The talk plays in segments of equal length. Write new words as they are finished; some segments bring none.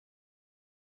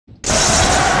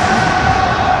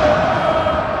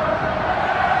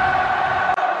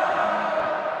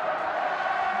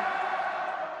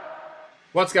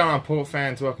What's going on, Port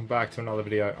fans? Welcome back to another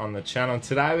video on the channel.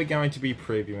 Today we're going to be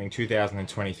previewing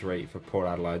 2023 for Port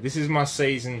Adelaide. This is my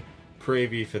season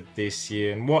preview for this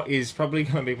year and what is probably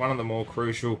going to be one of the more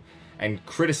crucial and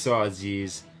criticised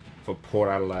years for Port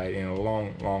Adelaide in a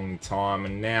long time.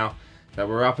 And now that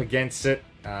we're up against it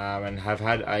and have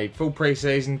had a full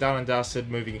pre-season done and dusted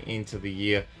moving into the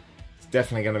year, it's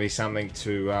definitely going to be something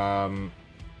to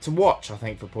watch, I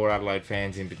think, for Port Adelaide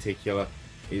fans in particular.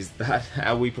 Is that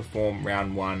how we perform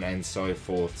round one and so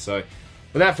forth. So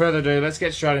without further ado, let's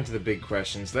get straight into the big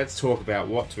questions. Let's talk about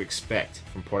what to expect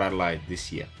from Port Adelaide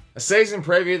this year. A season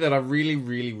preview that I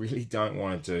really don't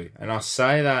want to do. And I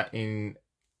say that in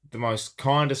the most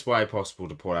kindest way possible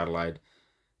to Port Adelaide.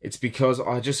 It's because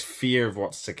I just fear of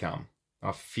what's to come.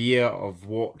 I fear of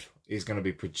what is going to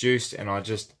be produced, and I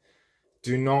just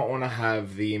do not want to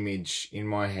have the image in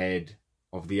my head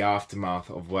of the aftermath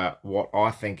of what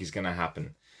I think is going to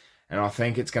happen. And I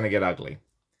think it's going to get ugly.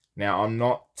 Now, I'm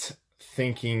not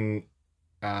thinking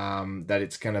that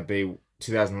it's going to be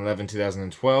 2011,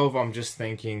 2012. I'm just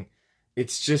thinking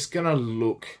it's just going to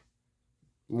look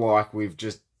like we've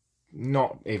just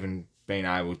not even been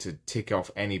able to tick off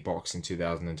any box in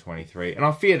 2023. And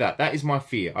I fear that. That is my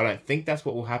fear. I don't think that's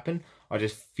what will happen. I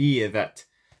just fear that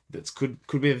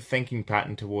could be the thinking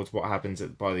pattern towards what happens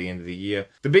by the end of the year.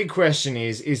 The big question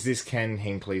is this Ken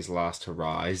Hinkley's last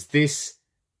hurrah? Is this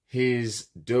his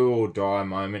do or die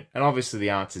moment? And obviously the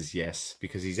answer is yes,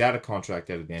 because he's out of contract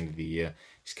at the end of the year.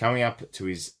 He's coming up to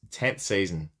his 10th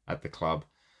season at the club.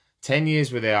 10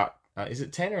 years without, is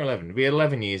it 10 or 11? It'll be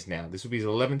 11 years now. This will be his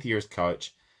 11th year as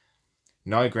coach.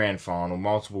 No grand final,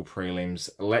 multiple prelims,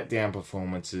 letdown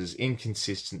performances,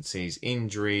 inconsistencies,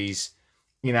 injuries,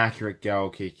 inaccurate goal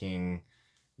kicking,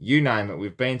 you name it.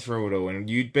 We've been through it all, and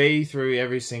you'd be through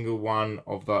every single one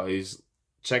of those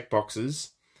check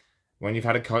boxes when you've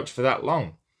had a coach for that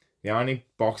long. The only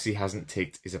box he hasn't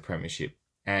ticked is a premiership.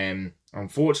 And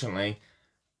unfortunately,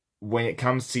 when it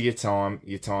comes to your time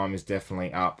is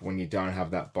definitely up when you don't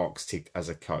have that box ticked as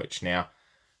a coach. Now,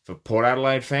 for Port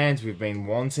Adelaide fans, we've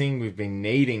been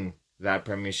needing that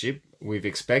premiership. We've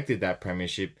expected that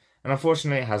premiership, and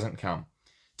unfortunately it hasn't come.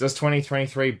 Does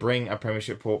 2023 bring a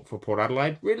premiership for Port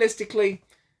Adelaide? Realistically,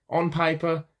 on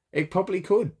paper, it probably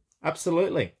could.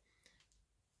 Absolutely.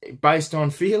 Based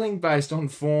on feeling, based on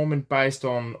form, and based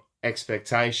on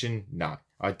expectation, no.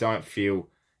 I don't feel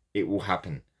it will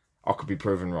happen. I could be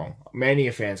proven wrong. Many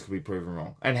fans could be proven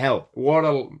wrong. And hell, what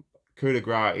a coup de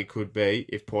grace it could be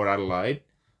if Port Adelaide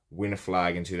win a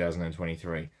flag in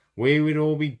 2023. We would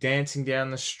all be dancing down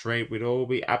the street. We'd all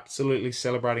be absolutely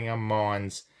celebrating our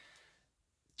minds,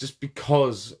 just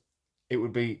because it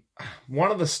would be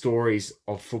one of the stories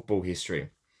of football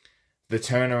history. The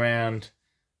turnaround,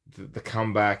 the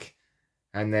comeback,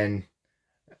 and then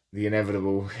the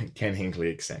inevitable Ken Hinkley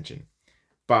extension.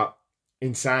 But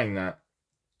in saying that,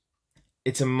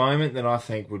 it's a moment that I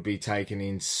think would be taken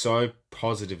in so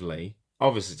positively.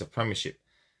 Obviously, it's a premiership,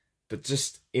 but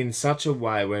just in such a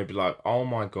way where it'd be like, oh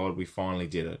my God, we finally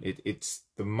did it. It's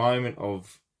the moment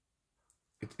of,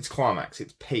 it's climax,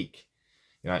 it's peak.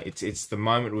 You know, it's the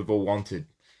moment we've all wanted.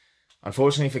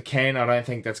 Unfortunately for Ken, I don't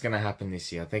think that's going to happen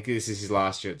this year. I think this is his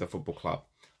last year at the football club.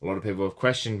 A lot of people have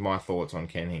questioned my thoughts on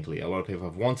Ken Hinkley. A lot of people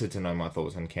have wanted to know my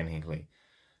thoughts on Ken Hinkley.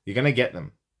 You're going to get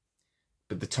them.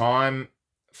 But the time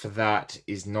for that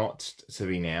is not to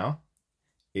be now.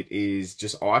 It is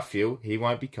just, I feel, he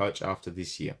won't be coach after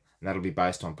this year. And that'll be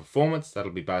based on performance.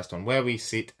 That'll be based on where we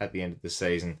sit at the end of the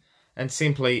season. And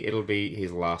simply, it'll be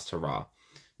his last hurrah.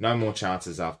 No more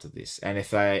chances after this. And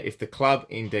if the club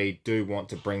indeed do want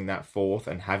to bring that forth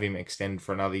and have him extend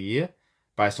for another year,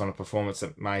 based on a performance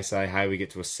that may say, hey, we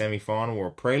get to a semi-final or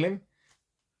a prelim,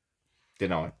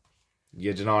 denied.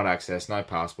 You're denied access, no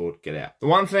passport, get out. The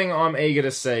one thing I'm eager to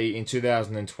see in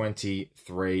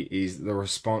 2023 is the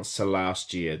response to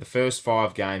last year. The first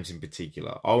 5 games in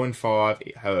particular. 0-5,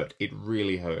 it hurt. It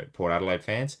really hurt, Port Adelaide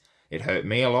fans. It hurt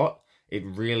me a lot. It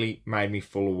really made me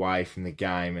fall away from the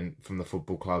game and from the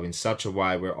football club in such a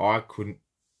way where I couldn't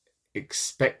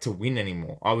expect to win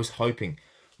anymore. I was hoping.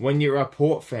 When you're a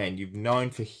Port fan, you've known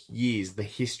for years the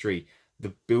history,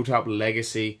 the built-up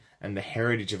legacy and the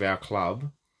heritage of our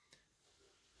club.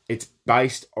 It's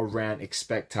based around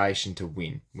expectation to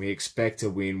win. We expect to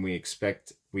win. We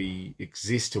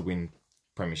exist to win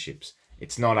premierships.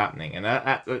 It's not happening. And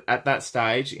at that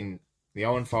stage, in the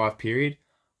 0-5 period,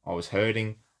 I was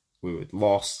hurting. We were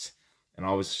lost. And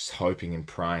I was just hoping and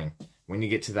praying. When you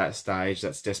get to that stage,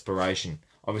 that's desperation.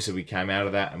 Obviously, we came out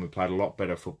of that and we played a lot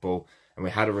better football. And we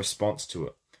had a response to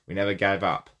it. We never gave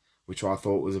up, which I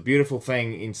thought was a beautiful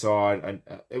thing inside. And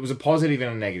it was a positive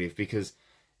and a negative, because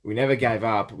we never gave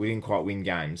up. We didn't quite win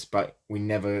games, but we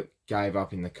never gave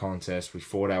up in the contest. We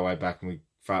fought our way back and we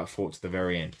fought to the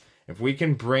very end. If we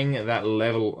can bring that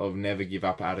level of never give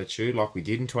up attitude like we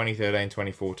did in 2013,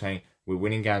 2014, we're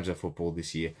winning games of football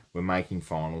this year. We're making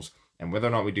finals. And whether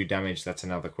or not we do damage, that's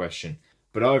another question.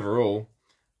 But overall,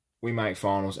 we make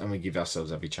finals and we give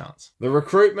ourselves every chance. The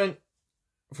recruitment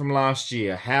from last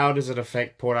year, how does it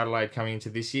affect Port Adelaide coming into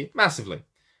this year? Massively.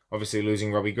 Obviously,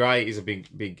 losing Robbie Gray is a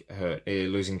big hurt.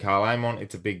 Losing Carl Amon,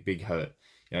 it's a big hurt.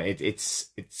 You know,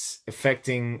 it's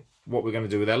affecting what we're going to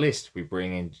do with our list. We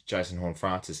bring in Jason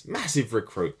Horne-Francis, massive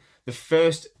recruit. The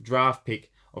first draft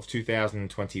pick of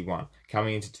 2021,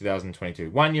 coming into 2022.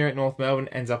 1 year at North Melbourne,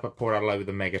 ends up at Port Adelaide with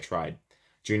a mega trade.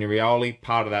 Junior Rioli,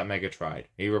 part of that mega trade.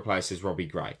 He replaces Robbie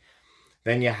Gray.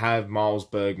 Then you have Miles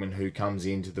Bergman, who comes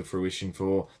into the fruition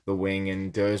for the wing,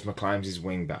 and Durs McClaim's his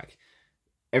wing back.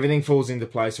 Everything falls into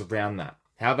place around that.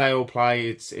 How they all play,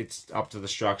 it's up to the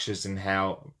structures and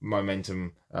how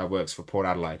momentum works for Port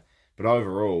Adelaide. But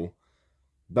overall,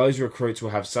 those recruits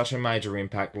will have such a major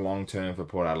impact long-term for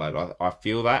Port Adelaide. I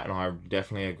feel that, and I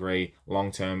definitely agree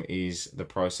long-term is the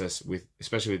process,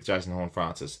 especially with Jason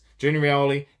Horne-Francis. Junior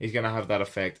Rioli is going to have that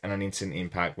effect and an instant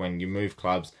impact. When you move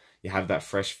clubs, you have that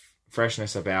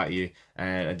freshness about you,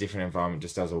 and a different environment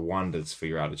just does wonders for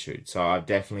your attitude. So I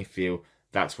definitely feel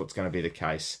that's what's going to be the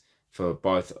case for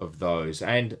both of those.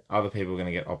 And other people are going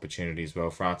to get opportunities as well.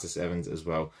 Francis Evans as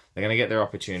well. They're going to get their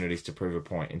opportunities to prove a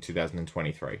point in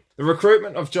 2023. The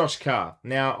recruitment of Josh Carr.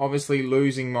 Now, obviously,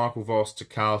 losing Michael Voss to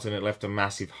Carlton, it left a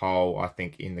massive hole, I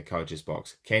think, in the coach's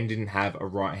box. Ken didn't have a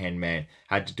right-hand man.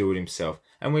 Had to do it himself.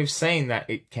 And we've seen that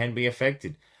it can be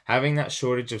affected. Having that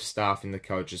shortage of staff in the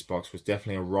coach's box was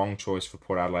definitely a wrong choice for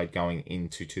Port Adelaide going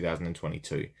into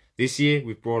 2022. This year,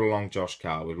 we've brought along Josh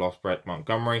Carr. We've lost Brett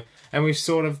Montgomery, and we've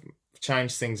sort of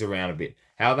changed things around a bit.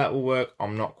 How that will work,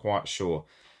 I'm not quite sure.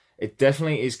 It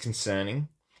definitely is concerning.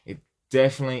 It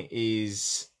definitely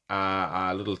is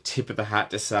a little tip of the hat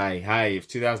to say, hey, if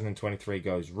 2023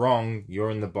 goes wrong,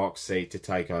 you're in the box seat to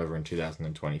take over in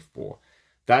 2024.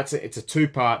 It's a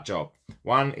two-part job.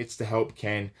 One, it's to help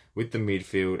Ken with the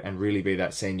midfield and really be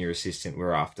that senior assistant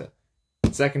we're after.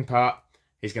 Second part,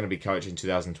 he's going to be coaching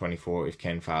 2024 if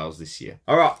Ken fails this year.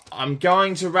 All right, I'm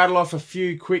going to rattle off a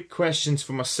few quick questions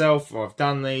for myself. I've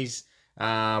done these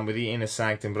with the Inner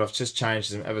Sanctum, but I've just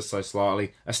changed them ever so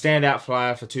slightly. A standout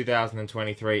player for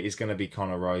 2023 is going to be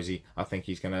Connor Rosie. I think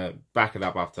he's going to back it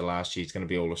up after last year. He's going to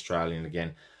be All-Australian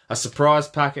again. A surprise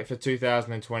packet for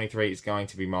 2023 is going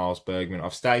to be Miles Bergman.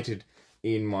 I've stated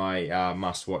in my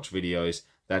must-watch videos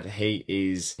that he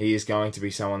is going to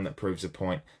be someone that proves a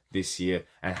point this year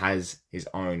and has his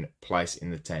own place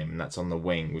in the team, and that's on the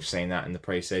wing. We've seen that in the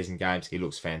preseason games. He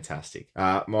looks fantastic.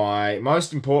 My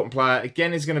most important player,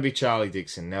 again, is going to be Charlie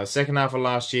Dixon. Now, the second half of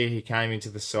last year, he came into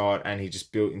the side and he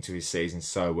just built into his season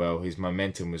so well. His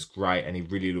momentum was great, and he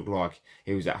really looked like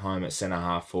he was at home at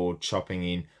centre-half forward, chopping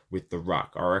in with the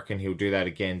ruck. I reckon he'll do that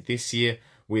again this year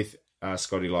with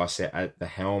Scotty Lysett at the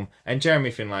helm, and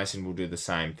Jeremy Finlayson will do the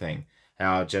same thing.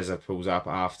 How Jezza pulls up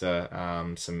after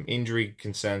some injury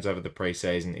concerns over the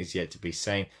preseason is yet to be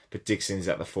seen, but Dixon's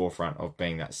at the forefront of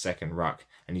being that second ruck,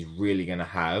 and he's really going to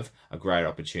have a great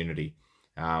opportunity,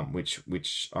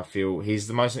 which I feel he's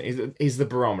the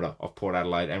barometer of Port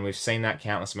Adelaide, and we've seen that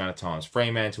countless amount of times.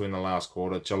 Fremantle in the last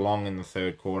quarter, Geelong in the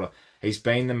third quarter. He's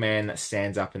been the man that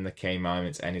stands up in the key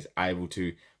moments and is able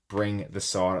to bring the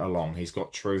side along. He's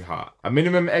got true heart. A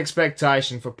minimum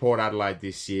expectation for Port Adelaide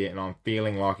this year, and I'm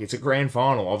feeling like it's a grand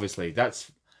final, obviously.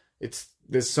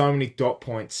 There's so many dot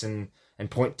points, and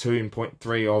point 2 and point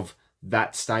 3 of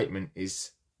that statement is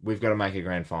we've got to make a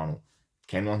grand final.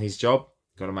 Ken won his job,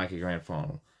 got to make a grand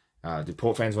final. Do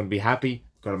Port fans want to be happy?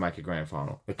 Got to make a grand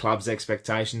final. The club's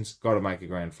expectations, got to make a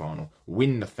grand final.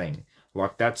 Win the thing.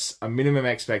 Like, that's a minimum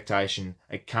expectation.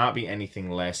 It can't be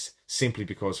anything less, simply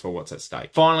because for what's at stake.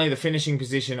 Finally, the finishing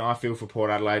position I feel for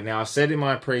Port Adelaide. Now, I've said in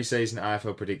my pre-season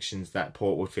AFL predictions that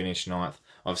Port would finish 9th.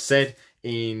 I've said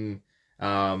in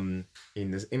the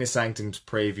Inner Sanctum's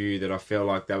preview that I feel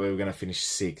like that we were going to finish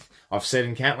 6th. I've said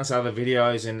in countless other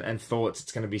videos and thoughts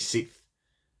it's going to be 6th,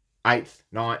 8th,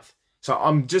 9th. So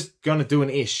I'm just going to do an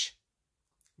ish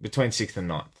between 6th and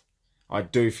 9th. I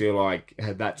do feel like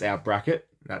that's our bracket.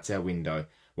 That's our window.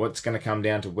 What's going to come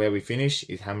down to where we finish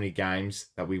is how many games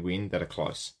that we win that are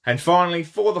close. And finally,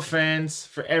 for the fans,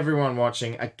 for everyone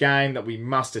watching, a game that we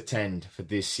must attend for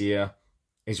this year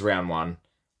is round 1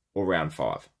 or round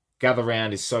 5. Gather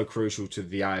Round is so crucial to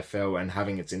the AFL, and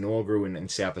having its inaugural in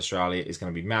South Australia is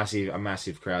going to be massive. A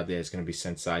massive crowd there is going to be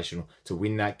sensational. To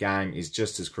win that game is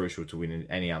just as crucial to win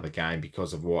any other game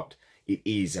because of what it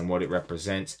is and what it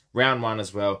represents. Round 1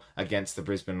 as well against the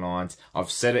Brisbane Lions.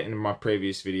 I've said it in my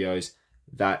previous videos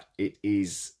that it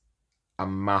is a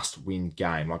must-win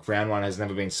game. Like, round 1 has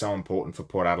never been so important for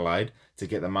Port Adelaide to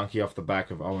get the monkey off the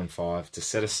back of 0-5, to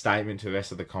set a statement to the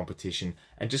rest of the competition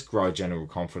and just grow general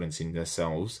confidence in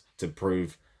themselves, to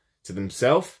prove to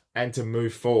themselves and to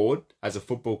move forward as a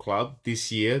football club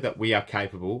this year that we are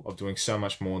capable of doing so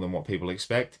much more than what people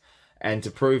expect, and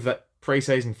to prove that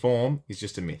pre-season form is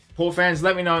just a myth. Port fans,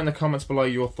 let me know in the comments below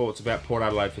your thoughts about Port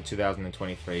Adelaide for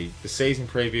 2023. The season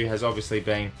preview has obviously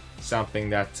been something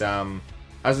that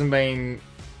hasn't been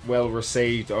well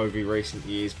received over recent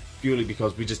years, purely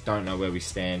because we just don't know where we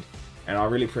stand. And I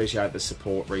really appreciate the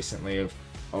support recently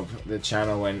of the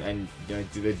channel and you know,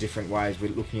 the different ways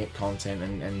we're looking at content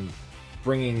and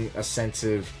bringing a sense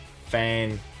of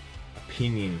fan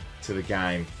opinion to the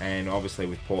game. And obviously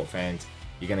with Port fans,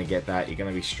 you're going to get that. You're going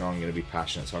to be strong, you're going to be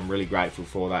passionate. So I'm really grateful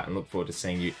for that and look forward to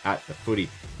seeing you at the footy.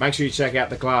 Make sure you check out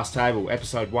The Glass Table.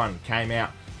 Episode 1 came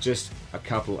out just a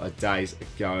couple of days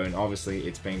ago, and obviously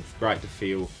it's been great to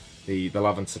feel the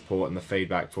love and support, and the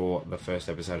feedback for the first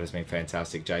episode has been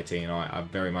fantastic. JT and I are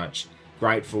very much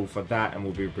grateful for that, and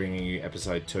we'll be bringing you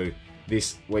episode 2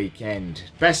 this weekend.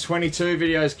 Best 22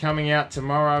 videos coming out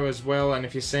tomorrow as well, and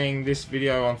if you're seeing this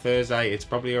video on Thursday, it's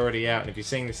probably already out, and if you're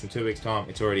seeing this in 2 weeks time,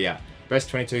 it's already out. Best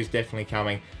 22 is definitely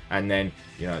coming, and then,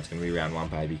 you know, it's going to be round 1,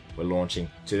 baby. We're launching.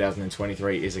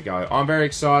 2023 is a go. I'm very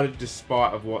excited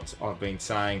despite of what I've been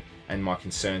saying and my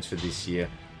concerns for this year.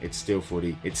 It's still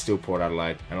footy, it's still Port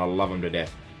Adelaide, and I love them to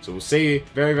death. So we'll see you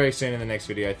very, very soon in the next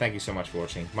video. Thank you so much for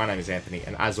watching. My name is Anthony,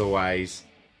 and as always,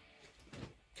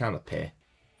 can't the pair.